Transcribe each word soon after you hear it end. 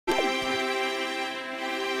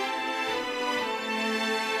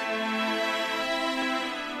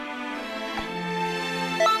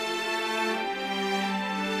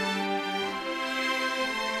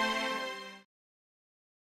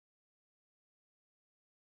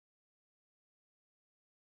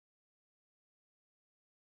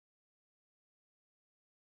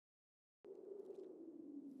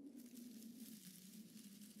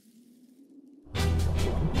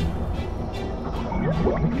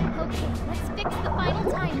Okay, let's fix the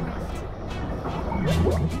final time rift.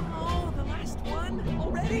 Oh, the last one?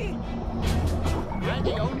 Already? You're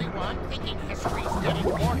the only one thinking history's getting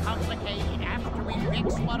more complicated after we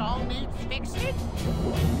fix what all needs fixing?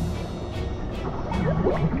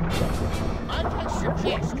 Might I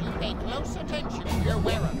suggest you pay close attention to your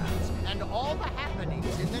whereabouts and all the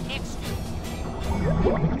happenings in the next few.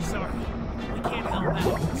 Sorry, we can't help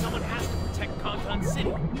out. Someone has to protect Conton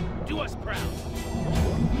City. Do us proud.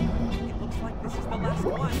 It looks like this is the last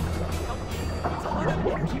one. Help me. It's a lot of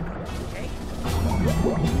energy from us, okay?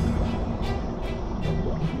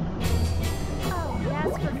 Oh, and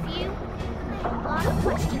as for Few, I have a lot of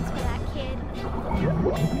questions for that kid.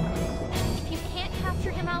 If you can't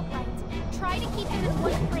capture him outright, try to keep him in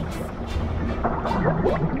one place.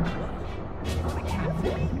 The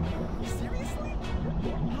capture me? Seriously?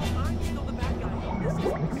 How I'm still the bad guy in this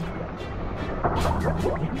mystery.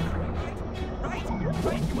 Right,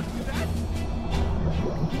 you want to do that?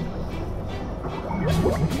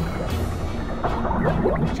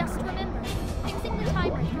 Just remember, fixing the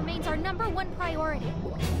time rift remains our #1 priority.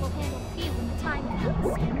 We'll handle Few when the time comes.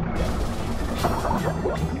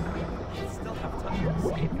 Still have time to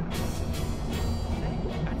escape this.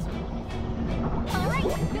 That's a... All right,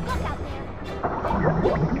 good luck out there.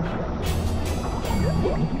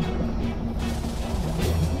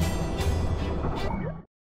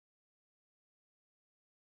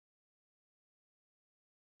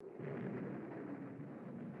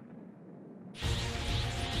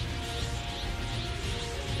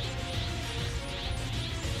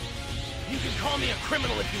 You can call me a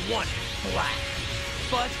criminal if you want, Black.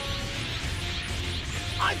 But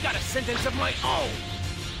I've got a sentence of my own.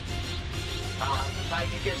 Fight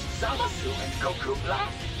against Zamasu and Goku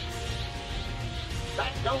Black.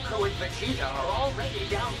 That Goku and Vegeta are already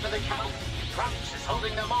down for the count. Trunks is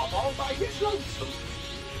holding them off all by his lonesome.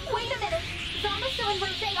 Wait a minute! Zamasu and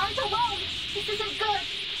Rose aren't alone! This isn't good!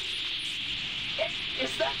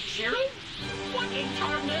 Is that Jiren? What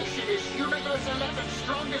incarnation is Universe 11's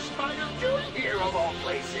strongest fighter doing here of all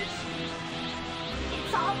places?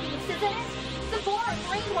 It's obvious, isn't it? The Bora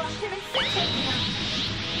brainwashed him and sick-taking him.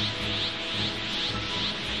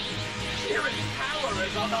 Jiren's power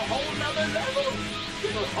is on a whole nother level.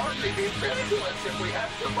 It'll hardly be fair to us if we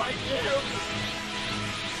have to fight him.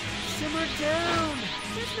 Simmer down.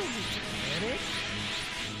 There's no need to panic.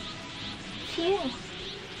 Phew.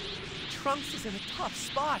 Trunks is in a tough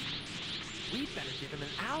spot. We'd better give him an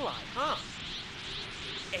ally, huh?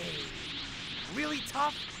 A really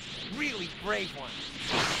tough, really brave one.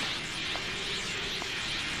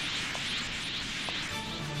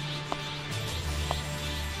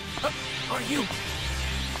 Are you?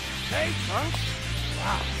 Hey, Trunks?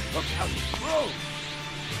 Wow, look how you grow.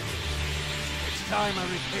 It's time I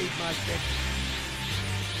repaid my debt.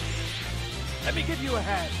 Let me give you a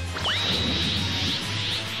hand.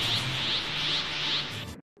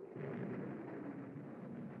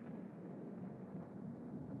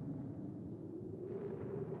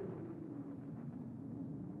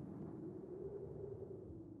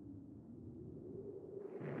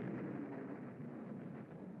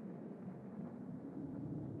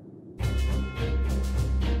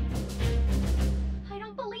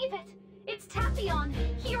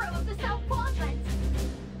 Hero of the South Quadrant!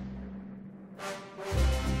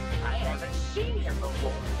 I haven't seen him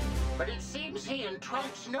before, but it seems he and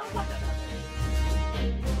Trunks know one another.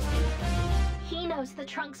 He knows the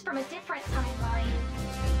Trunks from a different timeline.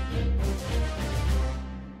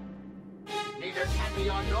 Neither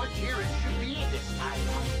Tapion nor Jiren should be in this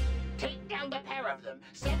timeline. Take down the pair of them.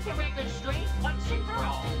 Set the record straight once and for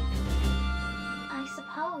all. I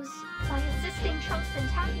suppose, by assisting Trunks and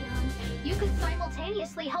Tapion, you could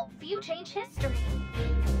simultaneously help Few change history.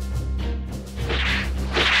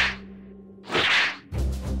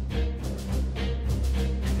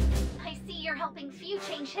 I see you're helping Few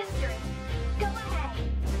change history. Go ahead.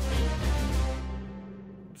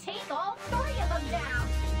 Take all three of them down.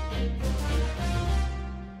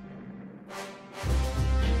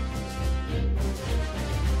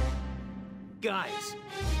 Guys,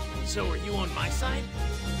 so are you on my side?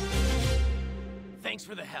 Thanks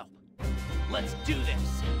for the help. Let's do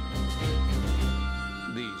this!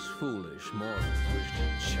 These foolish mortals wish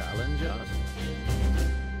to challenge us?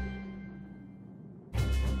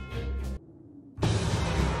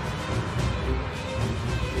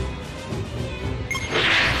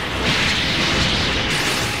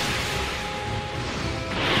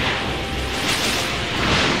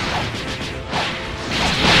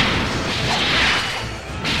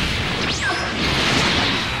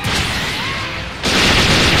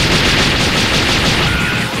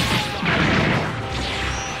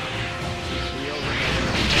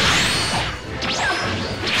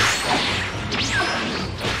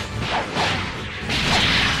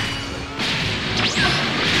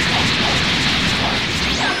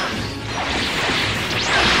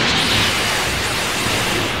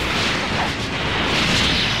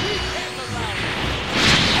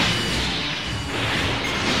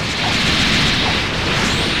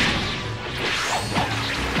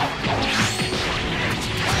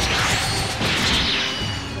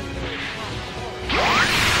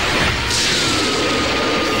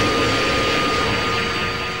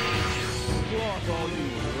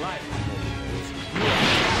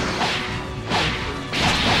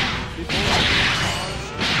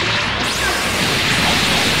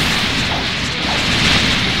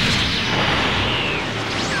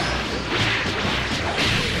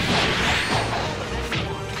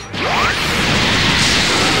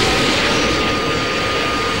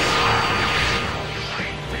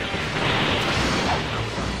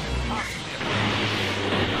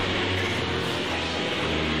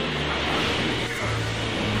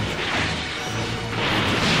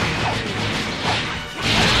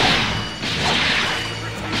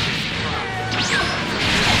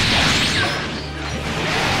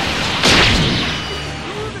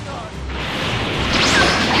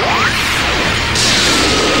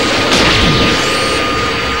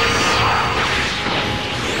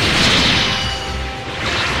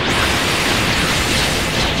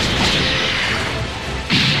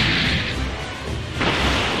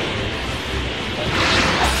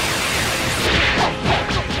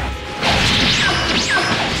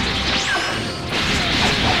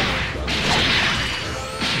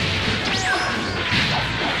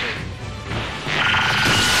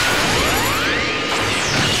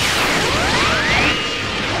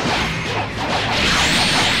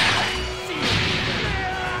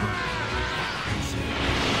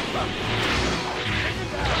 Don't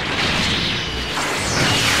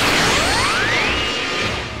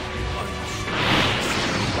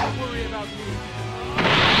worry about me.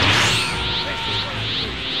 This is what I do.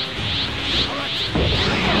 All right.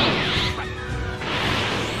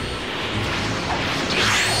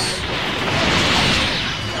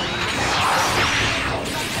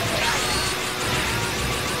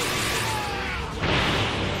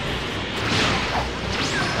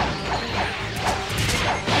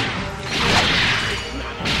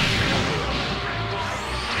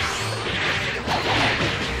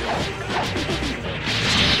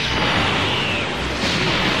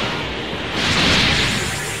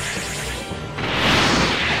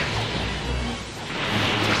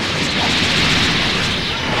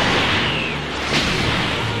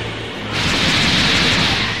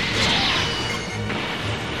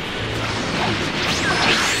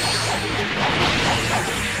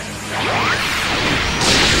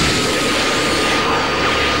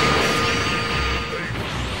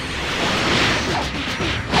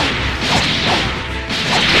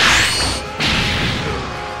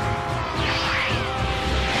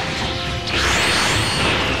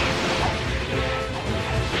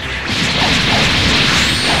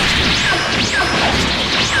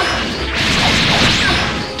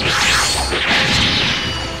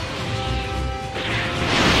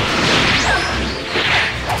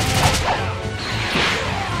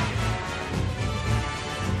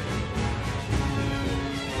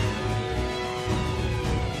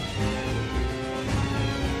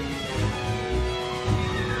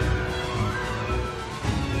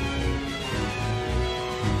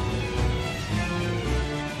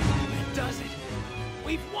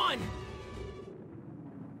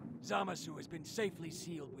 Zamasu has been safely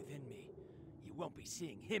sealed within me. You won't be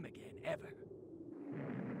seeing him again, ever.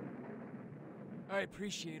 I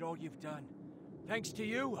appreciate all you've done. Thanks to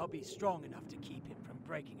you, I'll be strong enough to keep him from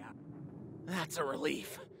breaking out. That's a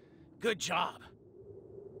relief. Good job.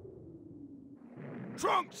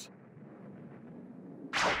 Trunks!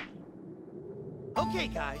 Okay,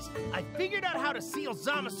 guys, I figured out how to seal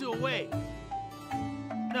Zamasu away.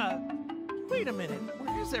 Wait a minute,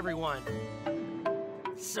 where is everyone?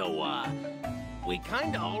 So, we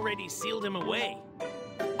kinda already sealed him away.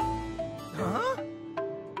 Huh?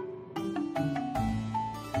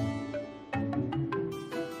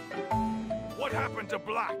 What happened to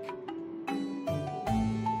Black?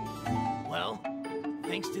 Well,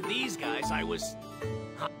 thanks to these guys, I was...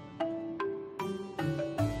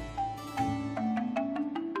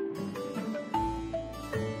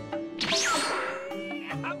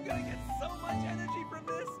 I'm gonna get so much energy from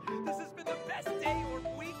this. This has been the best day or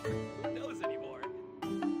week. Who knows anymore?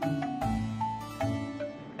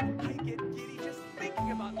 I get giddy just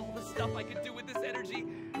thinking about all the stuff I could do with this energy.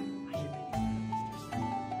 I should maybe start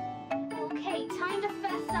a Mr. Okay, time to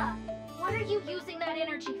fess up. What are you using that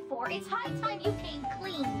energy for? It's high time you came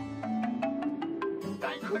clean.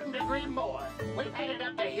 I couldn't agree more. We've had it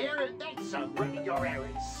up to here and then some. Running your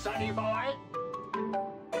errands, sonny boy.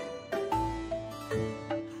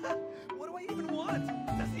 What do I even want?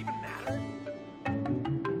 Doesn't even matter.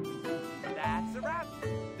 That's a wrap.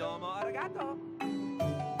 Domo arigato.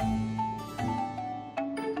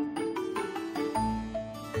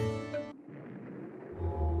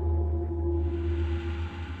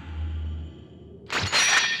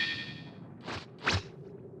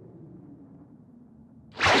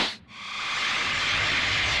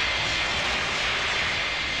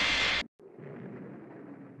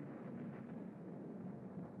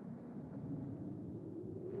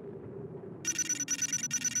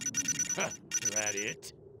 That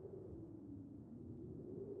it?